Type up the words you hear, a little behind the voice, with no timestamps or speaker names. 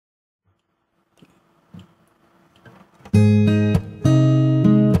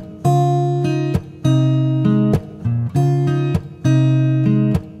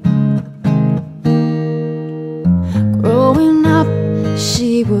Growing up,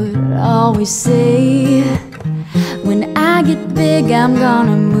 she would always say, when I get big, I'm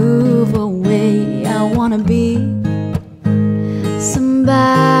gonna move away. I wanna be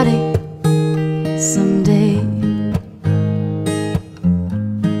somebody someday.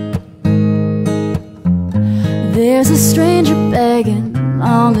 There's a stranger begging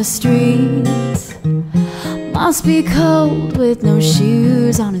on the street, must be cold with no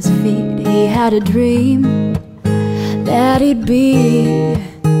shoes on his feet. He had a dream that he'd be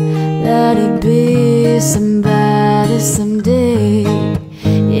somebody someday.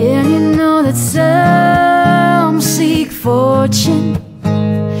 And you know that some seek fortune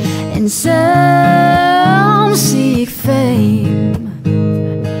and some seek fame,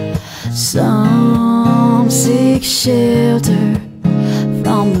 some seek shelter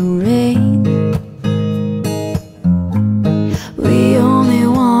from the rain. We only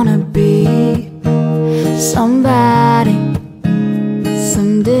wanna be somebody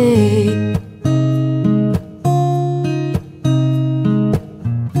someday.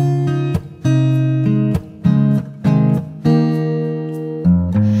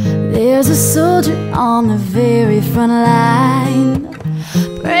 There's a soldier on the very front line,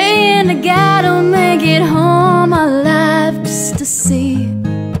 praying to God he'll make it home alive, just to see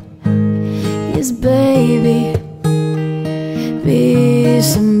his baby be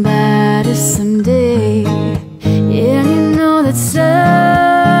somebody someday. And you know that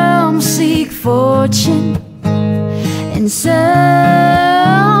some seek fortune and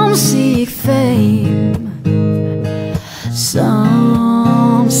some seek fame,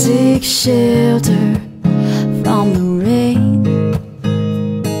 some seek shelter from the rain.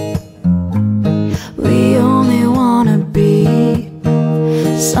 We only wanna be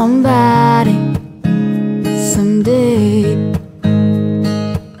somebody someday.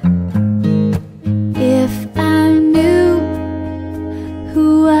 If I knew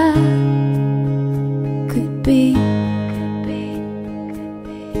who I could be,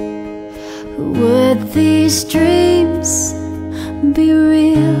 would these dreams be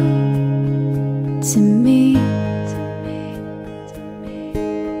real to me?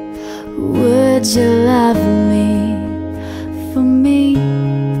 Would you love me for me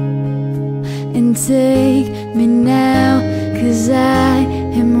and take me now, 'cause I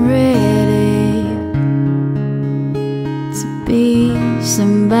am ready to be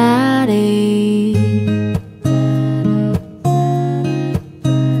somebody.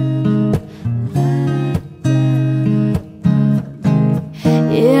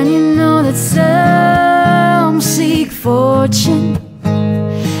 And you know that some seek fortune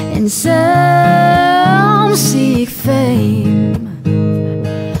and some seek fame,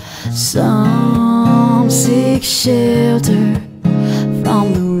 some seek shelter